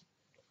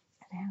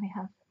then we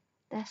have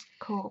this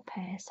cool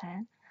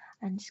person,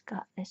 and she's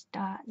got this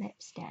dark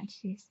lipstick, and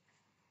she's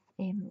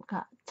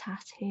got a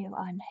tattoo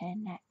on her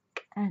neck,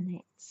 and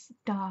it's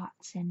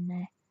darts in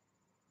the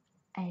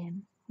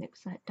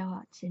looks like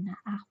darts in an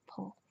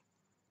apple.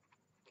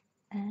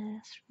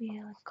 It's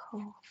really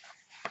cool.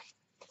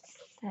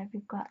 So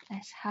we've got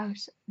this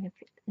house with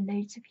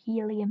loads of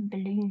helium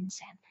balloons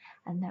in,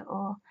 and they're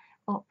all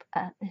up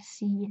at the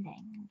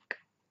ceiling,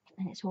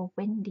 and it's all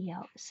windy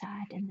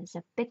outside, and there's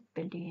a big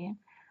balloon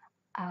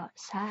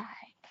outside.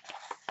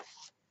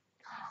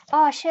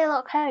 Oh,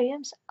 Sherlock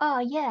Holmes. Oh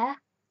yeah,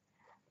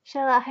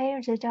 Sherlock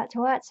Holmes and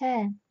Dr.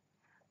 Watson.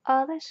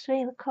 Oh, that's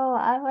really cool.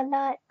 I would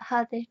like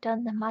how they've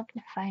done the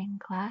magnifying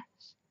glass.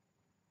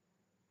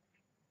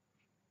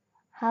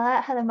 I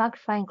like how the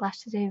magnifying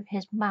glass is over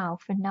his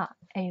mouth and not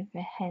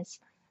over his,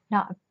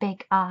 not a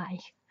big eye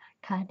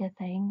kind of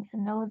thing.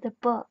 And all the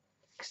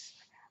books.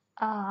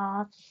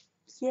 Oh,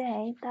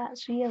 yay,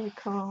 that's really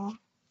cool.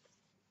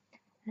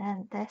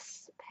 And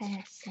this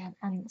person,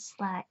 and it's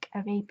like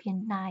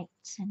Arabian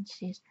Nights, and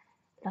she's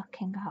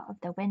looking out of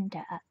the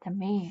window at the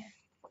moon.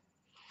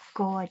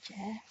 Gorgeous.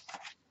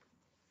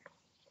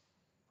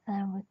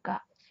 And we've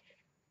got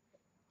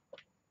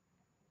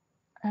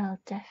all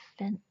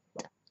different,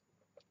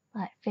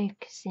 like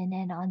focusing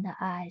in on the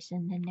eyes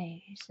and the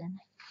nose and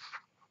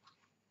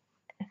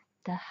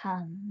the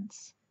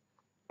hands,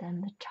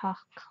 then the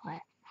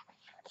chocolate.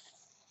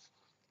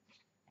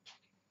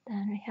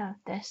 Then we have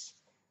this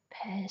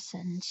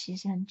person,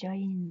 she's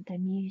enjoying the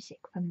music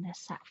from the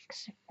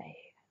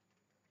saxophone.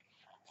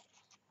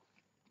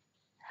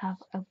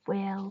 Have a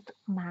world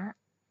map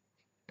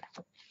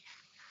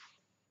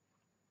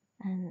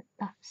and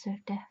lots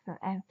of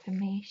different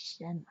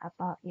information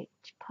about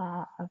each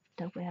part of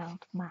the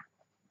world map.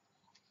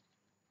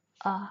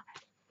 Oh,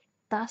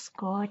 that's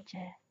gorgeous.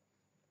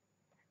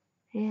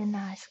 Really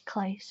nice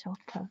close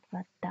up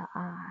of the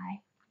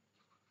eye.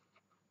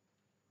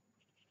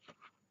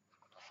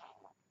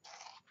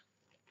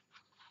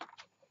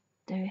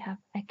 Then we have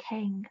a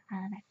king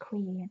and a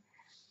queen,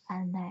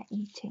 and they're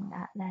eating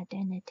at their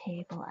dinner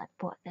table,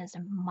 but there's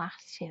a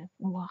massive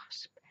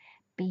wasp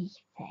bee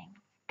thing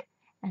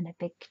and a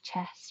big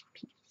chess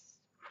piece.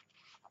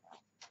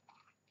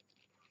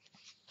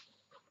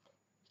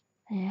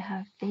 Then you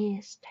have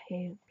these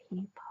two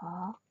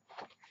people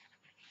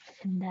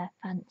in their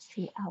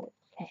fancy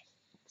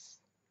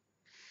outfits.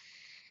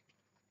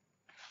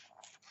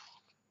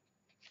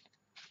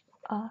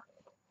 Oh,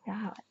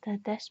 yeah,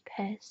 this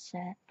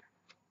person,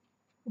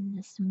 and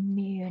this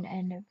moon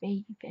and a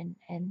raven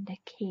and the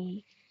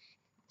key,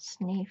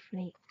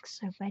 snowflakes,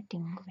 a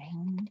wedding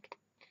ring,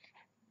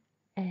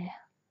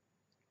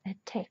 a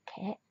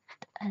ticket,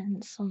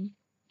 and some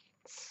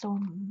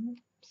sums.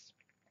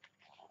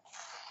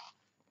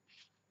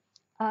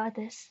 Oh,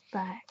 this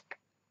like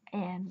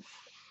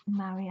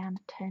Marie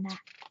Antoinette,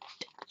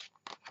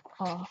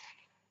 or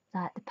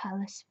like the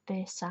Palace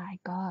Versailles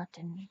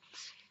Gardens.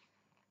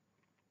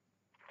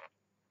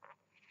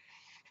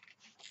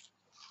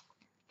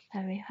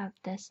 There we have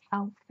this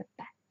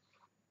alphabet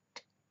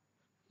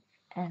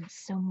and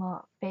some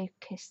more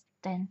focused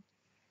in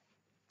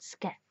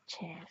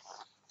sketches.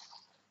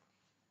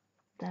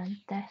 Then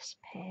this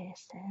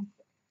person,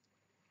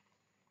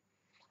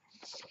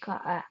 she's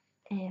got a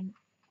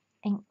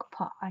ink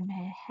pot on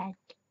her head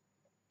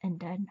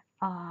and an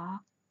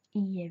R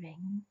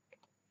earring.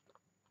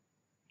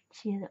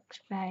 She looks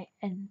very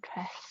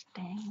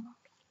interesting.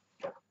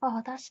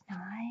 Oh, that's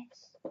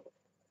nice.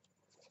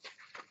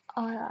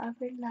 Oh, I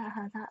really like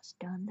how that's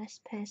done.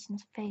 This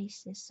person's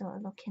face is sort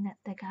of looking at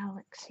the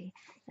galaxy,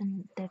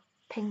 and the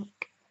pink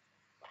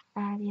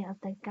area of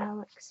the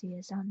galaxy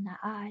is on their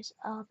eyes.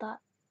 Oh,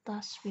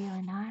 that's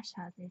really nice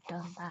how they've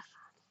done that.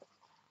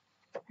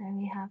 Then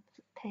we have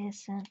the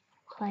person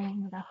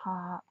playing the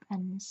harp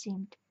and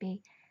seem to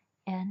be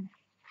in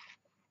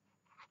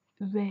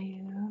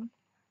room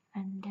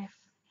and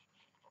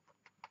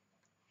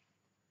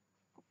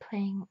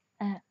playing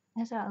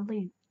is that a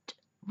lute?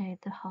 No,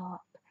 the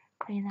harp.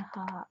 Playing the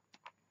harp,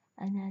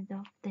 and I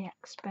love the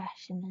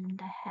expression in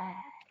the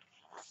hair.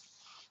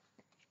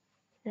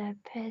 The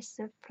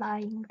person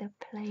flying the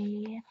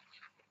plane,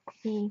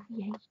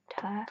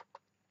 aviator.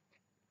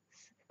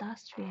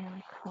 That's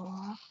really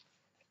cool.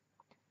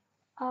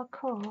 Oh,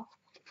 cool.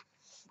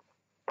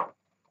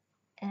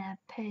 A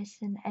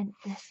person in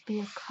this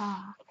blue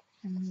car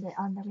and they're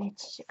on the way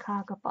to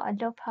Chicago, but I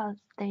love how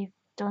they've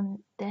done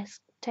this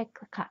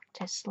particular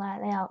character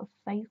slightly out of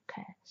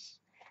focus.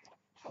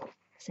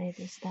 So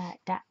there's that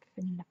depth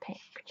in the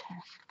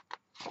picture.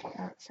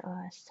 That's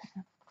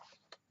awesome.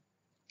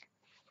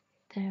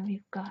 Then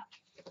we've got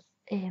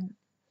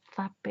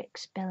fabric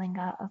spilling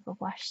out of a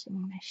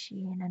washing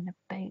machine and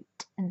a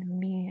boat and the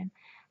moon,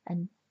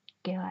 and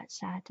go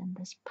outside and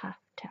there's path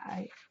to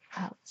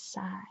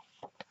outside.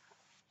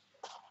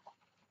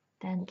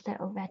 Then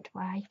Little Red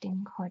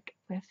Riding Hood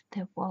with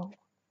the wool.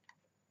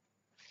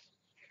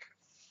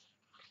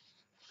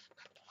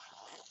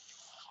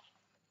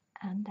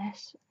 And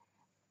this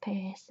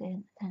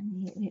person,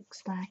 and he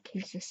looks like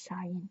he's a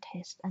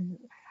scientist, and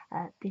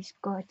these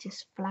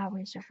gorgeous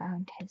flowers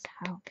around his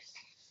house.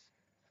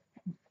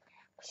 And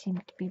he seems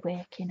to be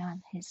working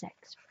on his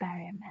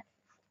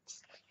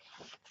experiments.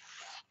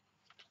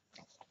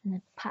 And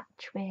a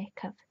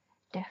patchwork of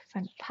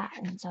different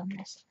patterns on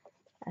this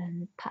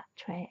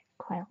patchwork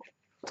quilt.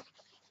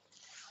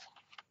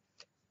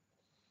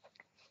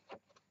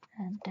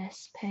 And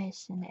this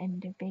person in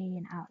the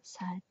rain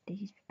outside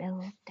these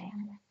buildings.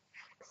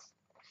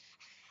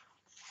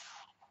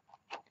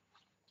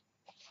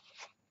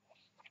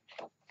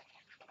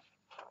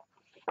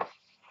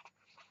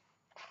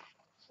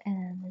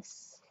 And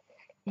this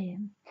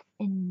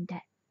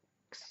index.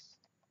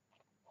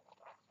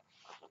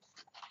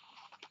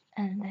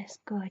 And this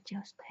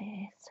gorgeous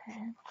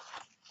person.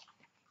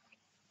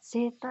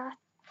 See that?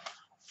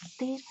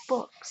 These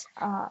books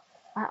are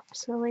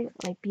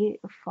absolutely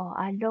beautiful.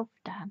 I love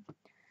them.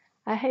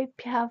 I hope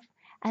you have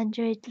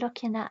enjoyed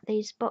looking at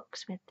these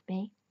books with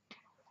me.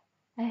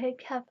 I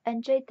hope you have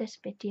enjoyed this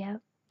video,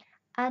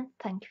 and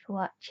thank you for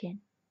watching.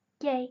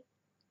 Yay!